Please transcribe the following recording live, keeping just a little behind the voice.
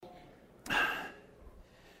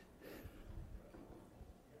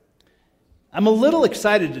I'm a little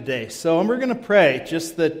excited today, so we're going to pray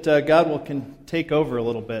just that God can take over a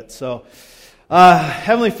little bit. So,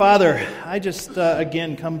 Heavenly Father, I just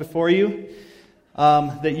again come before you,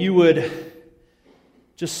 that you would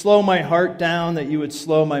just slow my heart down, that you would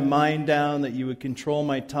slow my mind down, that you would control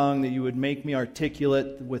my tongue, that you would make me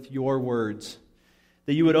articulate with your words,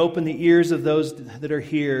 that you would open the ears of those that are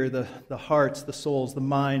here, the hearts, the souls, the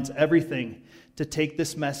minds, everything, to take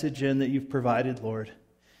this message in that you've provided, Lord.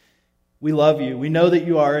 We love you. We know that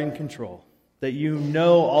you are in control, that you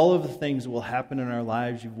know all of the things that will happen in our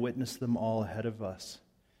lives. You've witnessed them all ahead of us.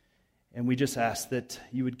 And we just ask that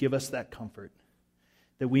you would give us that comfort,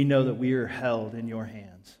 that we know that we are held in your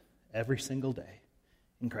hands every single day.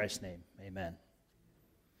 In Christ's name, amen.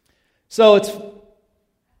 So it's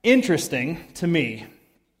interesting to me.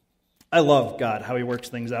 I love God, how he works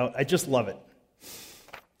things out. I just love it.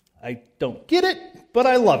 I don't get it, but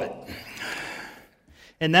I love it.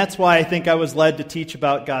 And that's why I think I was led to teach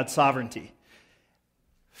about God's sovereignty.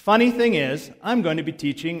 Funny thing is, I'm going to be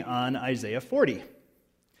teaching on Isaiah 40.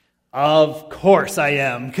 Of course I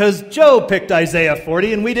am, because Joe picked Isaiah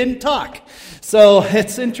 40 and we didn't talk. So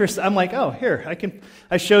it's interesting. I'm like, oh, here,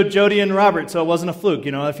 I showed Jody and Robert, so it wasn't a fluke.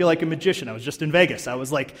 You know, I feel like a magician. I was just in Vegas. I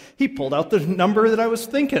was like, he pulled out the number that I was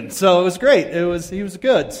thinking. So it was great. He was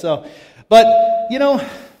good. So, but, you know,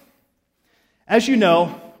 as you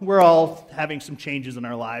know, we're all having some changes in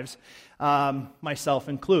our lives, myself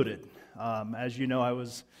included. As you know, I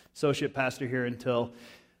was associate pastor here until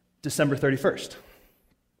December 31st.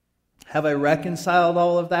 Have I reconciled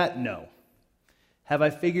all of that? No. Have I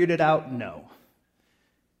figured it out? No.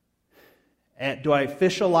 And do I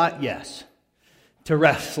fish a lot? Yes. To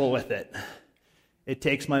wrestle with it. It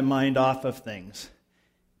takes my mind off of things.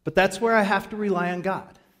 But that's where I have to rely on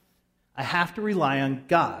God. I have to rely on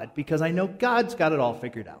God because I know God's got it all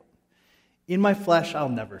figured out. In my flesh, I'll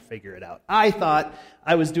never figure it out. I thought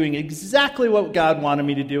I was doing exactly what God wanted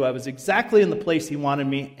me to do. I was exactly in the place he wanted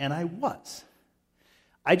me, and I was.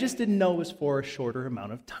 I just didn't know it was for a shorter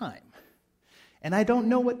amount of time. And I don't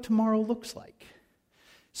know what tomorrow looks like.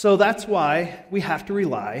 So that's why we have to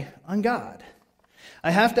rely on God.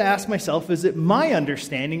 I have to ask myself, is it my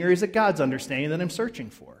understanding or is it God's understanding that I'm searching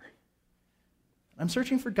for? I'm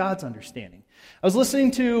searching for God's understanding. I was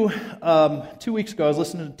listening to, 2 weeks ago, I was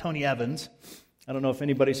listening to Tony Evans. I don't know if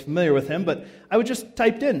anybody's familiar with him, but I just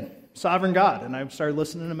typed in Sovereign God, and I started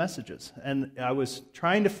listening to messages. And I was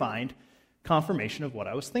trying to find confirmation of what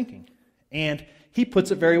I was thinking. And he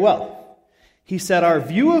puts it very well. He said, our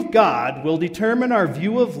view of God will determine our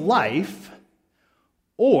view of life,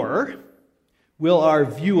 or will our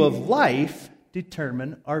view of life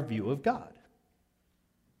determine our view of God?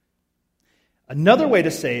 Another way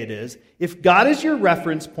to say it is, if God is your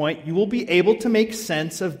reference point, you will be able to make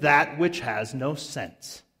sense of that which has no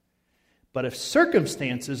sense. But if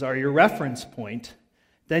circumstances are your reference point,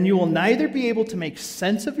 then you will neither be able to make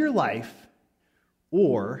sense of your life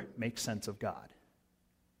or make sense of God.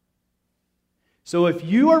 So if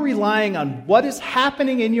you are relying on what is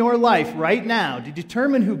happening in your life right now to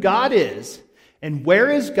determine who God is, and where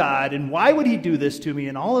is God, and why would he do this to me,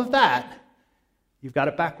 and all of that, you've got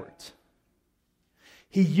it backwards.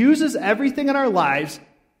 He uses everything in our lives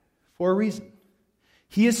for a reason.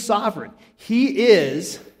 He is sovereign. He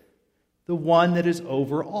is the one that is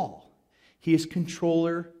over all. He is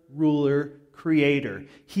controller, ruler, creator.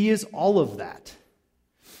 He is all of that.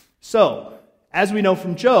 So, as we know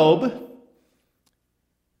from Job,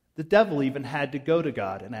 the devil even had to go to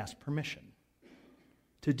God and ask permission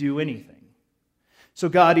to do anything. So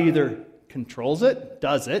God either controls it,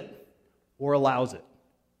 does it, or allows it.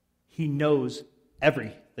 He knows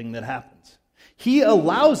everything that happens. He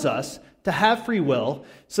allows us to have free will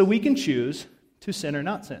so we can choose to sin or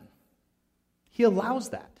not sin. He allows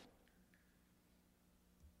that.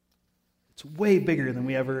 It's way bigger than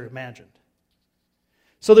we ever imagined.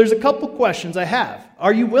 So there's a couple questions I have.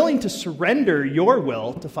 Are you willing to surrender your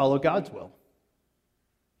will to follow God's will?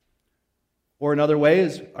 Or another way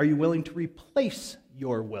is, are you willing to replace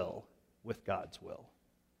your will with God's will?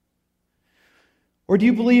 Or do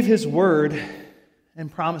you believe his word and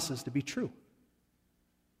promises to be true?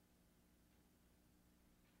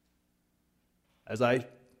 As I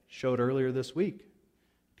showed earlier this week,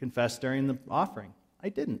 confessed during the offering, I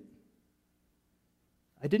didn't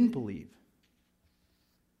believe.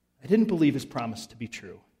 I didn't believe his promise to be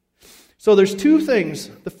true. So there's two things.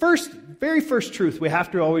 The very first truth we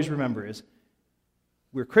have to always remember is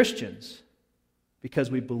we're Christians because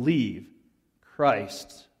we believe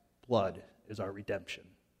Christ's blood is our redemption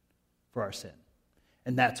for our sin.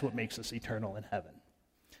 And that's what makes us eternal in heaven.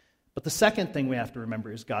 But the second thing we have to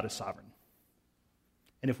remember is God is sovereign.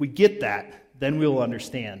 And if we get that, then we will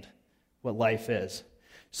understand what life is.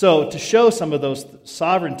 So to show some of those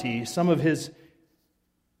sovereignty, some of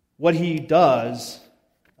what he does,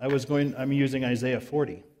 I'm using Isaiah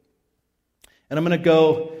 40. And I'm going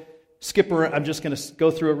to skip around. I'm just going to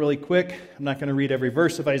go through it really quick. I'm not going to read every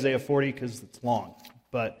verse of Isaiah 40 because it's long.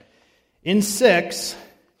 But in 6,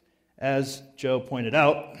 as Joe pointed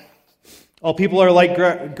out, all people are like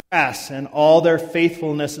grass, and all their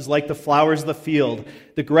faithfulness is like the flowers of the field.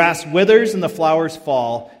 The grass withers and the flowers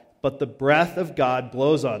fall, but the breath of God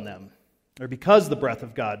blows on them, or because the breath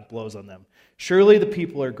of God blows on them. Surely the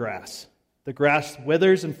people are grass. The grass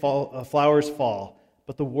withers and flowers fall,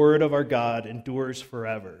 but the word of our God endures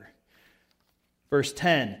forever. Verse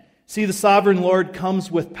 10, see, the sovereign Lord comes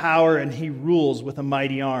with power, and he rules with a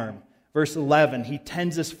mighty arm. Verse 11, he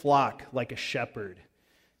tends his flock like a shepherd.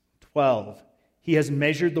 12, he has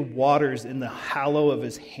measured the waters in the hollow of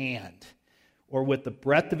his hand, or with the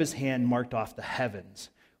breadth of his hand marked off the heavens.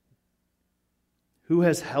 Who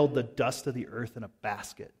has held the dust of the earth in a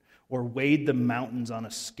basket, or weighed the mountains on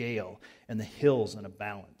a scale and the hills in a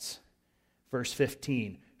balance? Verse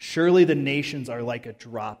 15, surely the nations are like a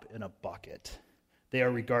drop in a bucket. They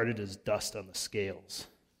are regarded as dust on the scales.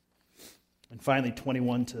 And finally,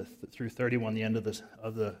 21 through 31, the end of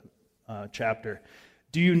the chapter.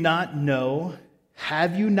 Do you not know?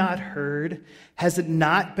 Have you not heard? Has it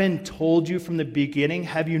not been told you from the beginning?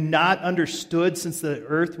 Have you not understood since the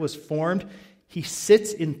earth was formed? He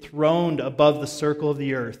sits enthroned above the circle of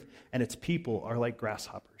the earth, and its people are like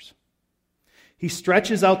grasshoppers. He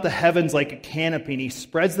stretches out the heavens like a canopy, and he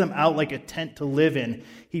spreads them out like a tent to live in.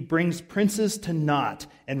 He brings princes to naught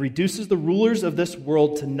and reduces the rulers of this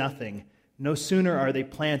world to nothing. No sooner are they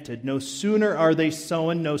planted, no sooner are they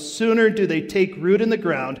sown, no sooner do they take root in the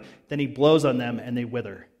ground than he blows on them and they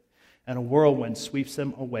wither, and a whirlwind sweeps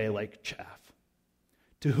them away like chaff.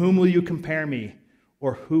 To whom will you compare me,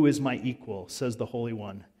 or who is my equal, says the Holy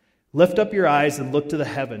One. Lift up your eyes and look to the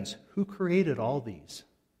heavens. Who created all these?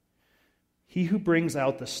 He who brings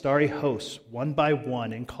out the starry hosts one by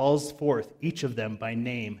one and calls forth each of them by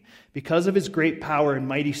name. Because of his great power and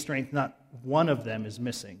mighty strength, not one of them is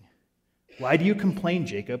missing. Why do you complain,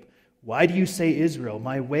 Jacob? Why do you say, Israel,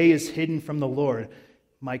 my way is hidden from the Lord,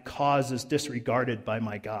 my cause is disregarded by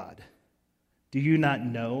my God? Do you not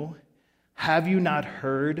know? Have you not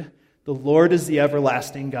heard? The Lord is the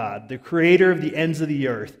everlasting God, the creator of the ends of the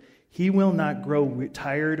earth. He will not grow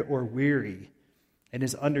tired or weary, and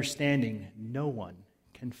his understanding no one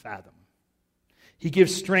can fathom. He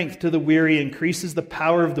gives strength to the weary, increases the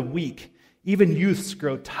power of the weak. Even youths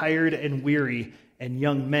grow tired and weary, and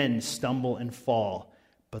young men stumble and fall.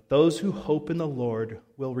 But those who hope in the Lord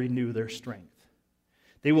will renew their strength.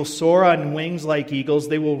 They will soar on wings like eagles.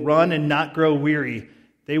 They will run and not grow weary.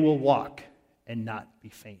 They will walk and not be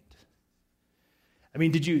faint. I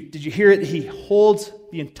mean, did you hear it? He holds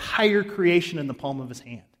the entire creation in the palm of his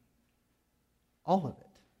hand. All of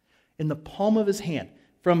it. In the palm of his hand.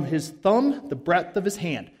 From his thumb, the breadth of his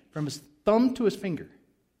hand. From his thumb to his finger.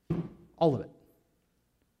 All of it.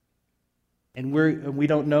 And we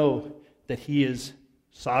don't know that he is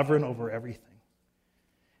sovereign over everything.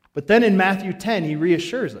 But then in Matthew 10, he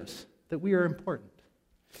reassures us that we are important.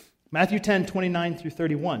 Matthew 10, 29 through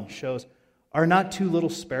 31 shows, are not 2 little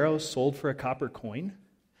sparrows sold for a copper coin?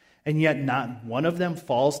 And yet not one of them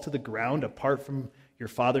falls to the ground apart from your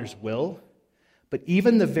Father's will? But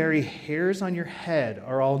even the very hairs on your head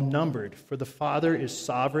are all numbered, for the Father is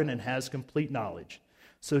sovereign and has complete knowledge.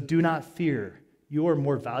 So do not fear, you are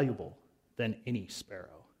more valuable than any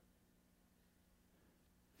sparrow.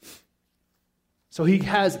 So he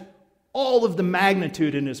has all of the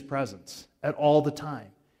magnitude in his presence at all the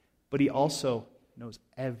time, but he also knows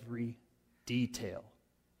every detail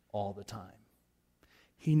all the time.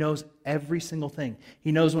 He knows every single thing.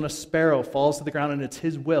 He knows when a sparrow falls to the ground and it's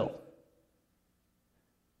his will.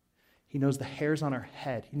 He knows the hairs on our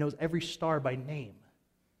head. He knows every star by name.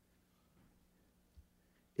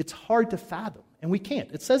 It's hard to fathom, and we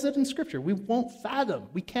can't. It says it in Scripture. We won't fathom.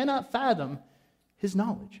 We cannot fathom his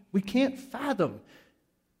knowledge. We can't fathom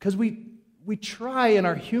because we try in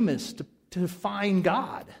our humanness to define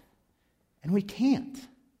God, and we can't.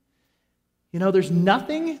 You know, there's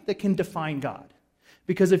nothing that can define God.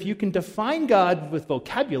 Because if you can define God with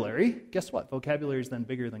vocabulary, guess what? Vocabulary is then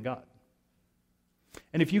bigger than God.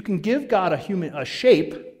 And if you can give God a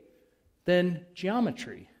shape, then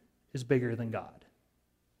geometry is bigger than God.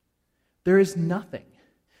 There is nothing.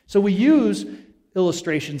 So we use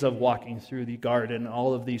illustrations of walking through the garden,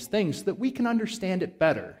 all of these things, so that we can understand it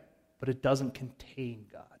better. But it doesn't contain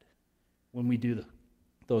God when we do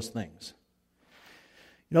those things.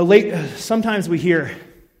 You know, sometimes we hear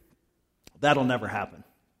That'll never happen.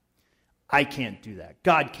 I can't do that.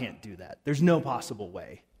 God can't do that. There's no possible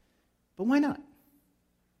way. But why not?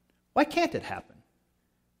 Why can't it happen?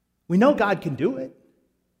 We know God can do it.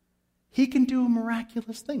 He can do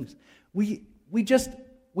miraculous things. We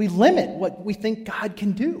limit what we think God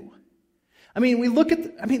can do. Look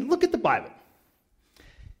at the Bible.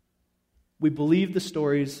 We believe the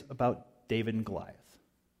stories about David and Goliath.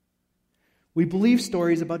 We believe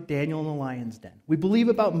stories about Daniel in the lion's den. We believe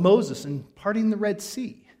about Moses and parting the Red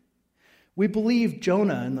Sea. We believe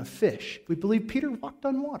Jonah and the fish. We believe Peter walked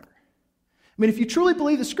on water. If you truly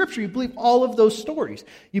believe the Scripture, you believe all of those stories.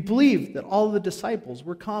 You believe that all of the disciples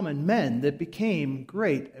were common men that became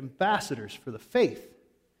great ambassadors for the faith.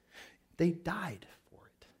 They died for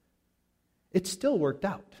it. It still worked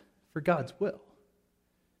out for God's will.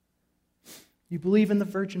 You believe in the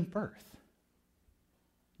virgin birth.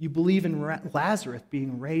 You believe in Lazarus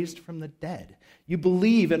being raised from the dead. You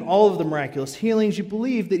believe in all of the miraculous healings. You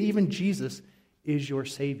believe that even Jesus is your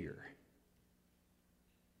Savior.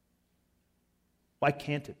 Why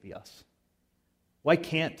can't it be us? Why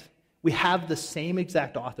can't we have the same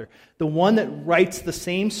exact author? The one that writes the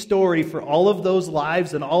same story for all of those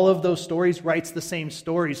lives and all of those stories writes the same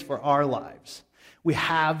stories for our lives. We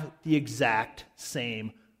have the exact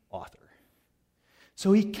same author.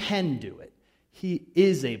 So he can do it. He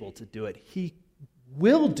is able to do it. He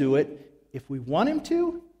will do it if we want him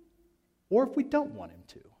to or if we don't want him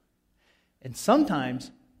to. And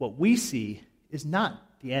sometimes what we see is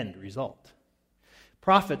not the end result.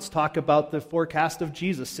 Prophets talk about the forecast of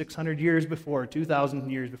Jesus 600 years before, 2,000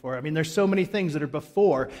 years before. There's so many things that are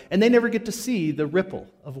before, and they never get to see the ripple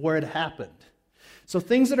of where it happened. So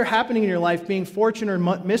things that are happening in your life, being fortune or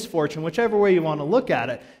misfortune, whichever way you want to look at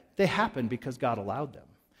it, they happen because God allowed them.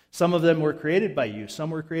 Some of them were created by you, some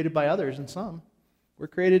were created by others, and some were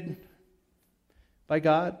created by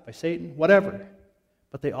God, by Satan, whatever.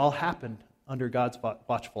 But they all happened under God's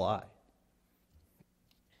watchful eye.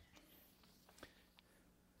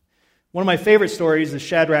 One of my favorite stories is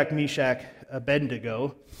Shadrach, Meshach,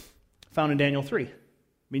 Abednego, found in Daniel 3.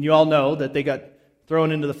 You all know that they got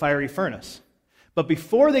thrown into the fiery furnace. But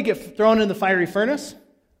before they get thrown in the fiery furnace,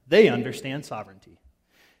 they understand sovereignty.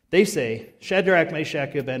 They say, Shadrach,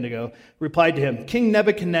 Meshach, Abednego replied to him, King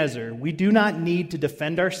Nebuchadnezzar, we do not need to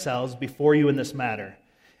defend ourselves before you in this matter.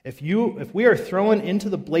 If we are thrown into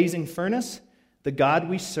the blazing furnace, the God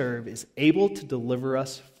we serve is able to deliver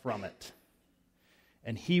us from it.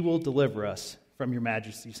 And he will deliver us from your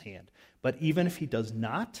majesty's hand. But even if he does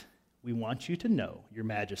not, we want you to know, your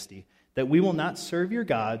majesty, that we will not serve your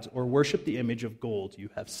gods or worship the image of gold you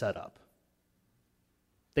have set up.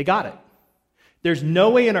 They got it. There's no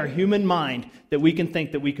way in our human mind that we can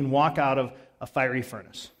think that we can walk out of a fiery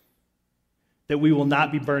furnace, that we will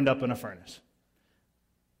not be burned up in a furnace.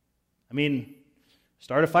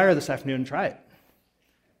 Start a fire this afternoon and try it.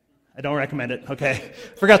 I don't recommend it, okay?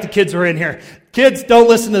 Forgot the kids were in here. Kids, don't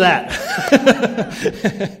listen to that.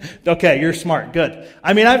 Okay, you're smart, good.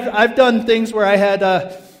 I've done things where I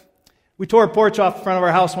had, we tore a porch off the front of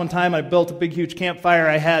our house one time. I built a big, huge campfire.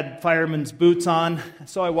 I had fireman's boots on,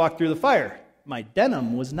 so I walked through the fire. My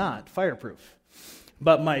denim was not fireproof,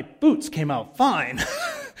 but my boots came out fine.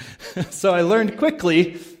 So I learned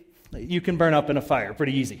quickly that you can burn up in a fire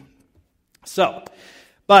pretty easy. So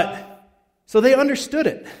they understood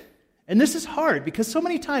it. And this is hard because so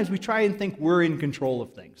many times we try and think we're in control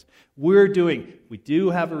of things. We do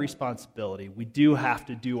have a responsibility. We do have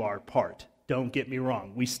to do our part. Don't get me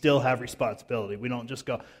wrong. We still have responsibility. We don't just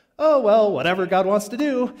go, oh, well, whatever God wants to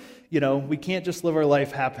do. We can't just live our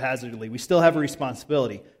life haphazardly. We still have a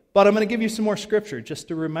responsibility. But I'm going to give you some more scripture just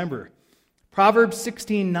to remember. Proverbs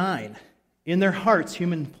 16:9, in their hearts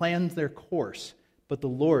human plans their course, but the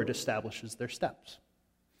Lord establishes their steps.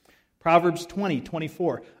 Proverbs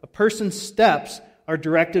 20:24, a person's steps are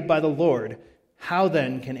directed by the Lord. How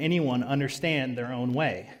then can anyone understand their own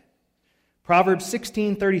way? Proverbs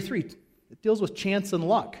 16:33, it deals with chance and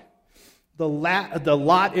luck. The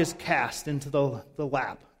lot is cast into the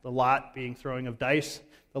lap. The lot being throwing of dice.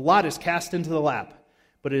 The lot is cast into the lap,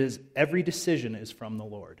 but every decision is from the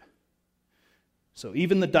Lord. So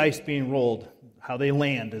even the dice being rolled, how they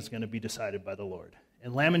land is going to be decided by the Lord.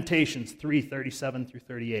 In Lamentations 3:37 through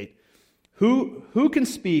 38, who can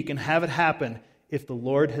speak and have it happen if the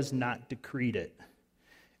Lord has not decreed it?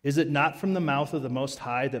 Is it not from the mouth of the Most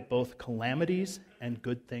High that both calamities and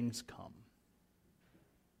good things come?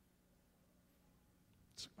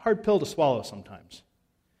 It's a hard pill to swallow sometimes.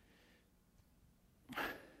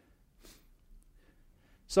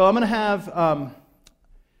 So I'm going to have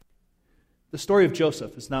the story of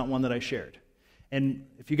Joseph is not one that I shared. And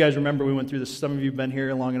if you guys remember, we went through this, some of you have been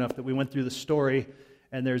here long enough that we went through the story,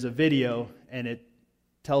 and there's a video, and it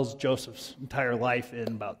tells Joseph's entire life in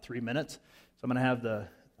about 3 minutes. So I'm going to have the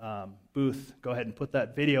booth go ahead and put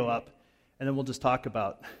that video up, and then we'll just talk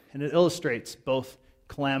about, and it illustrates both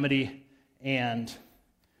calamity and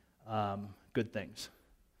good things.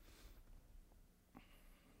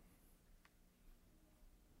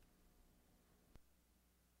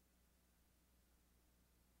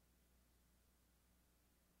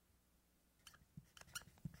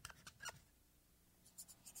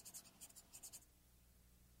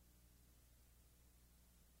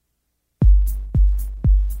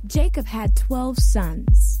 Jacob had 12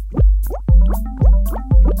 sons,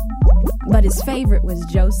 but his favorite was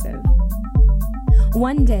Joseph.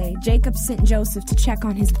 One day, Jacob sent Joseph to check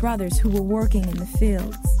on his brothers who were working in the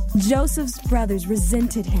fields. Joseph's brothers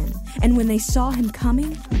resented him, and when they saw him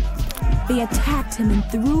coming, they attacked him and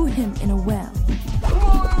threw him in a well.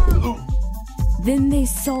 Then they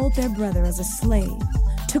sold their brother as a slave,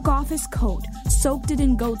 took off his coat, soaked it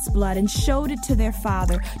in goat's blood, and showed it to their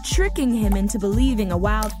father, tricking him into believing a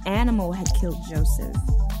wild animal had killed Joseph.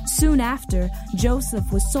 Soon after,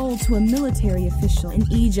 Joseph was sold to a military official in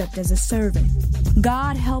Egypt as a servant.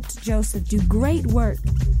 God helped Joseph do great work,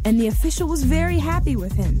 and the official was very happy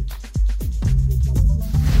with him.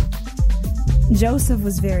 Joseph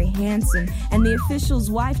was very handsome, and the official's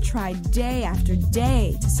wife tried day after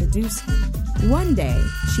day to seduce him. One day,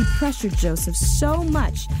 she pressured Joseph so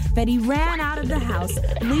much that he ran out of the house,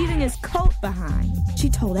 leaving his coat behind. She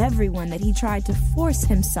told everyone that he tried to force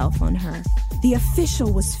himself on her. The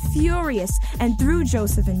official was furious and threw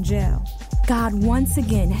Joseph in jail. God once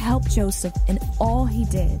again helped Joseph in all he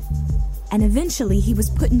did. And eventually he was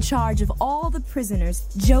put in charge of all the prisoners.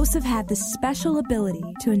 Joseph had the special ability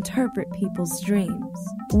to interpret people's dreams.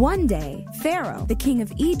 One day, Pharaoh, the king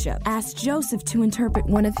of Egypt, asked Joseph to interpret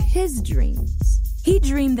one of his dreams. He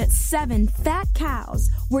dreamed that 7 fat cows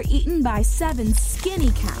were eaten by 7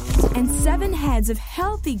 skinny cows, and 7 heads of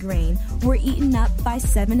healthy grain were eaten up by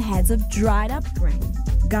 7 heads of dried up grain.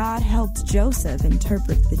 God helped Joseph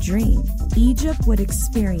interpret the dream. Egypt would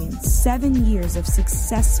experience 7 years of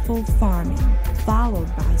successful farming,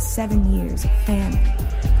 followed by 7 years of famine.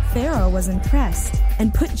 Pharaoh was impressed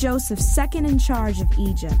and put Joseph second in charge of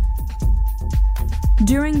Egypt.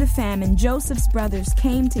 During the famine, Joseph's brothers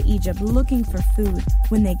came to Egypt looking for food.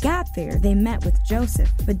 When they got there, they met with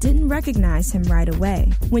Joseph, but didn't recognize him right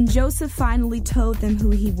away. When Joseph finally told them who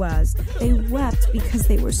he was, they wept because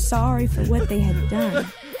they were sorry for what they had done.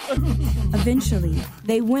 Eventually,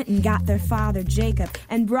 they went and got their father Jacob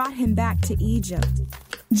and brought him back to Egypt.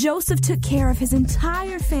 Joseph took care of his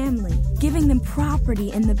entire family, giving them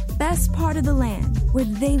property in the best part of the land where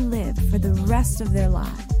they lived for the rest of their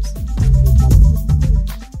lives.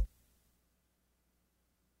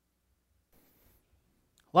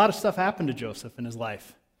 A lot of stuff happened to Joseph in his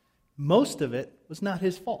life. Most of it was not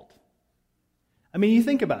his fault. I mean, you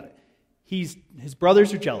think about it. His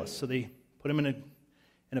brothers are jealous, so they put him in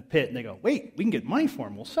a pit, and they go, wait, we can get money for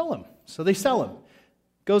him. We'll sell him. So they sell him.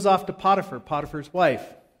 Goes off to Potiphar, Potiphar's wife.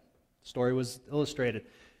 The story was illustrated.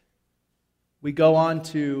 We go on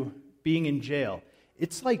to being in jail.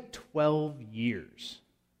 It's like 12 years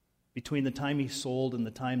between the time he's sold and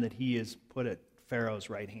the time that he is put at Pharaoh's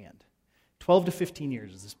right hand. 12 to 15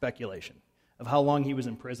 years is the speculation of how long he was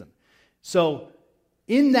in prison. So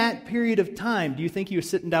in that period of time, do you think he was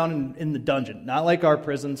sitting down in the dungeon? Not like our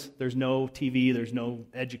prisons. There's no TV, there's no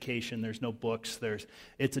education, there's no books.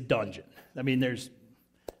 It's a dungeon. I mean,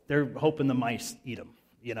 they're hoping the mice eat them.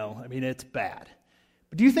 You know, I mean, it's bad.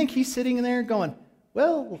 But do you think he's sitting in there going,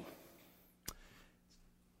 well,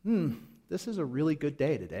 this is a really good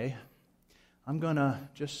day today. I'm going to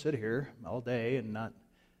just sit here all day and not,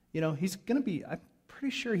 he's going to be, I'm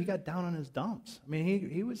pretty sure he got down on his dumps. I mean,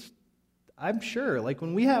 he was, I'm sure, like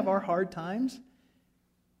when we have our hard times,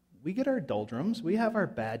 we get our doldrums, we have our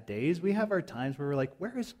bad days, we have our times where we're like,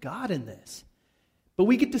 where is God in this? But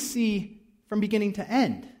we get to see from beginning to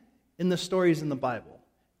end in the stories in the Bible.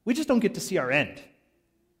 We just don't get to see our end.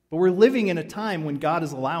 But we're living in a time when God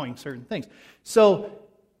is allowing certain things. So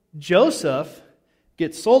Joseph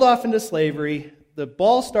gets sold off into slavery. The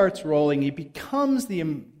ball starts rolling. He becomes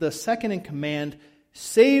the second in command,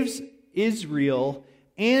 saves Israel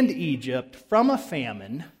and Egypt from a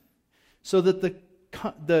famine so that the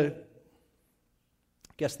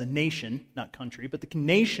nation, not country, but the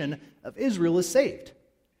nation of Israel is saved.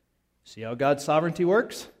 See how God's sovereignty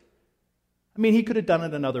works? I mean, he could have done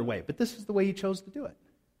it another way, but this is the way he chose to do it.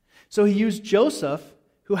 So he used Joseph,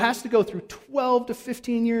 who has to go through 12 to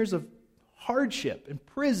 15 years of hardship and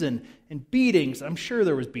prison and beatings. I'm sure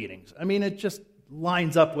there was beatings. I mean, it's just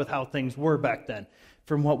lines up with how things were back then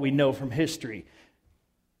from what we know from history.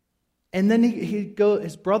 And then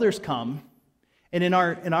his brothers come, and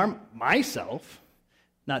in myself,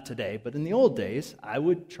 not today, but in the old days, I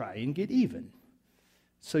would try and get even.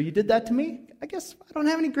 So you did that to me? I guess I don't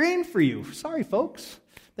have any grain for you. Sorry, folks.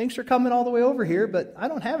 Thanks for coming all the way over here, but I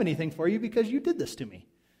don't have anything for you because you did this to me.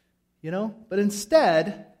 But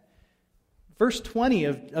instead, verse 20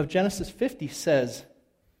 of Genesis 50 says,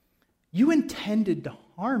 you intended to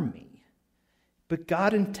harm me, but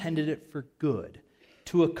God intended it for good,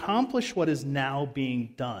 to accomplish what is now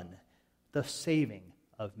being done, the saving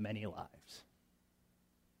of many lives.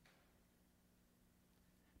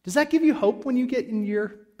 Does that give you hope when you get in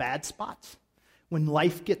your bad spots? When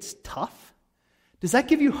life gets tough? Does that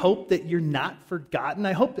give you hope that you're not forgotten?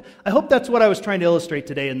 I hope that's what I was trying to illustrate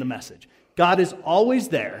today in the message. God is always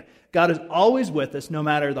there. God is always with us, no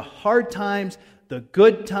matter the hard times, the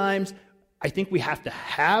good times. I think we have to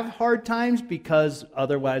have hard times because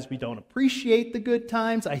otherwise we don't appreciate the good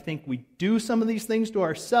times. I think we do some of these things to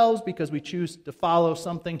ourselves because we choose to follow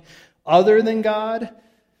something other than God.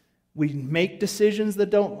 We make decisions that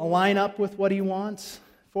don't line up with what He wants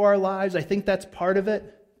for our lives. I think that's part of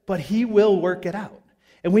it, but He will work it out.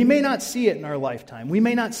 And we may not see it in our lifetime. We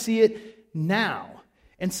may not see it now.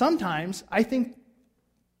 And sometimes, I think,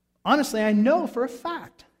 honestly, I know for a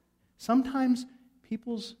fact, sometimes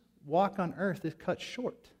people's walk on earth is cut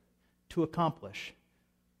short to accomplish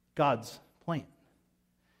God's plan.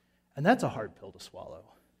 And that's a hard pill to swallow,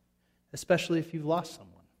 especially if you've lost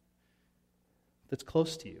someone that's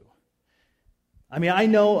close to you. I mean, I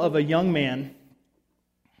know of a young man,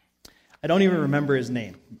 I don't even remember his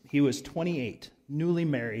name. He was 28, newly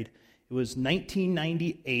married. It was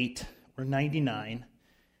 1998 or 99,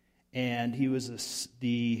 and he was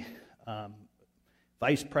the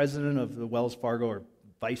vice president of the Wells Fargo, or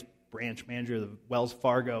vice branch manager of the Wells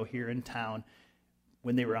Fargo here in town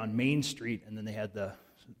when they were on Main Street, and then they had the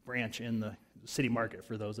branch in the city market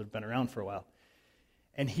for those that have been around for a while.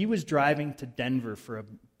 And he was driving to Denver for a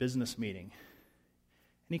business meeting,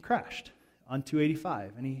 and he crashed on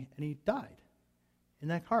 285, and he died in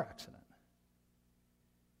that car accident.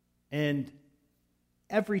 And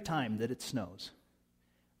every time that it snows,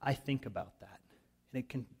 I think about that,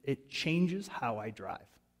 and it changes how I drive,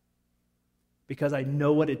 because I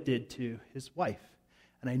know what it did to his wife,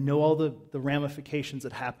 and I know all the ramifications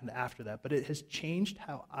that happened after that, but it has changed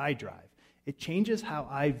how I drive. It changes how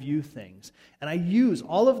I view things, and I use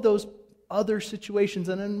all of those other situations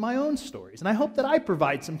and in my own stories, and I hope that I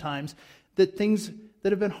provide sometimes that things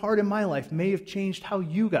that have been hard in my life may have changed how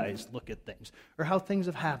you guys look at things, or how things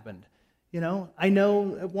have happened. I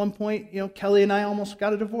know at one point, Kelly and I almost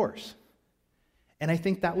got a divorce. And I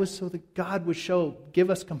think that was so that God would give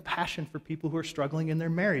us compassion for people who are struggling in their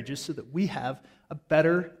marriages, so that we have a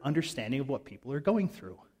better understanding of what people are going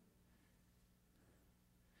through.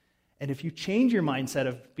 And if you change your mindset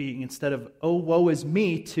of being, instead of, oh, woe is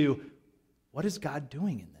me, to, what is God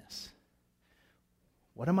doing in this?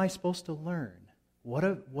 What am I supposed to learn?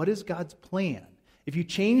 What is God's plan? If you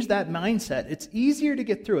change that mindset, it's easier to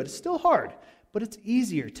get through it. It's still hard, but it's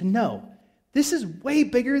easier to know, this is way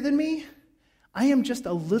bigger than me. I am just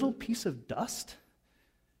a little piece of dust.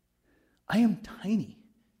 I am tiny,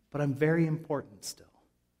 but I'm very important still.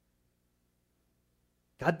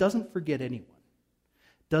 God doesn't forget anyone,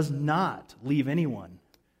 does not leave anyone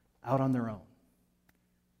out on their own.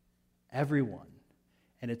 Everyone.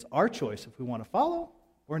 And it's our choice if we want to follow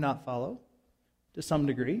or not follow to some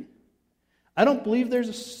degree. I don't think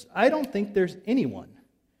there's anyone,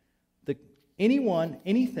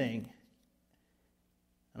 anything,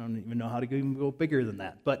 I don't even know how to even go bigger than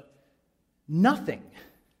that, but nothing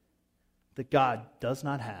that God does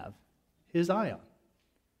not have His eye on,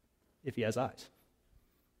 if He has eyes.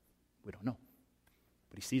 We don't know,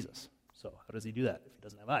 but He sees us. So how does He do that if He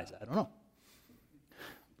doesn't have eyes? I don't know,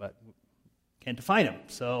 but can't define Him.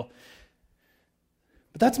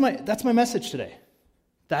 But that's my message today.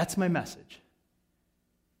 That's my message.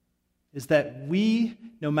 Is that we,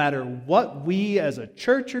 no matter what we as a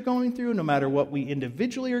church are going through, no matter what we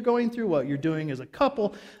individually are going through, what you're doing as a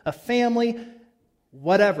couple, a family,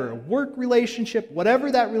 whatever, a work relationship,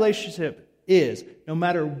 whatever that relationship is, no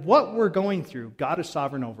matter what we're going through, God is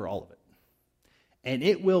sovereign over all of it. And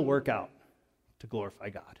it will work out to glorify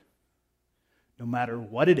God, no matter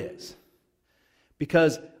what it is.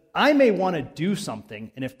 Because I may want to do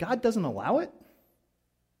something, and if God doesn't allow it,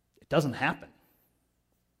 it doesn't happen.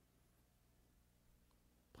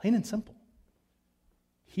 Plain and simple.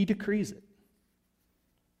 He decrees it.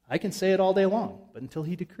 I can say it all day long, but until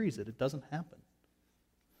He decrees it, it doesn't happen.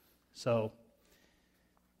 So,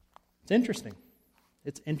 it's interesting.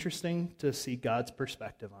 It's interesting to see God's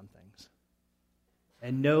perspective on things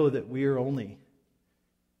and know that we are only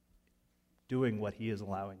doing what He is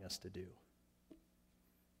allowing us to do.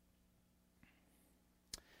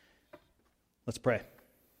 Let's pray.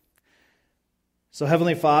 So,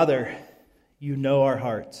 Heavenly Father, you know our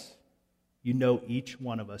hearts. You know each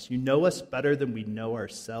one of us. You know us better than we know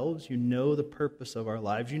ourselves. You know the purpose of our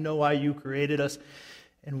lives. You know why you created us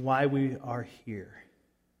and why we are here.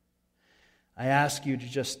 I ask you to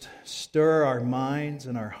just stir our minds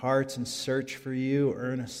and our hearts and search for you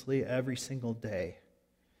earnestly every single day.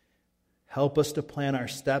 Help us to plan our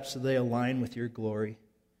steps so they align with your glory.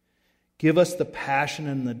 Give us the passion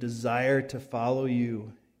and the desire to follow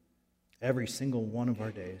you every single one of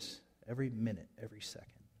our days, every minute, every second.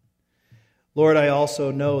 Lord, I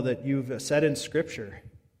also know that you've said in Scripture,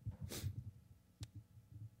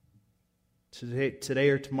 today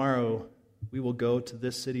or tomorrow, we will go to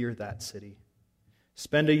this city or that city.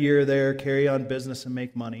 Spend a year there, carry on business, and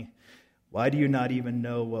make money. Why do you not even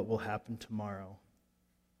know what will happen tomorrow?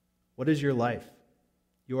 What is your life?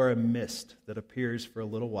 You are a mist that appears for a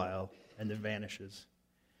little while and then vanishes.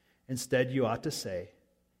 Instead, you ought to say,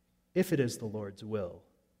 if it is the Lord's will,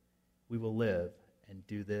 we will live and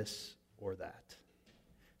do this or that.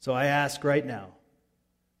 So I ask right now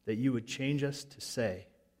that you would change us to say,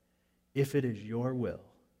 if it is your will,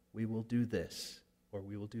 we will do this or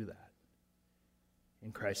we will do that.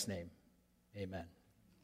 In Christ's name, amen.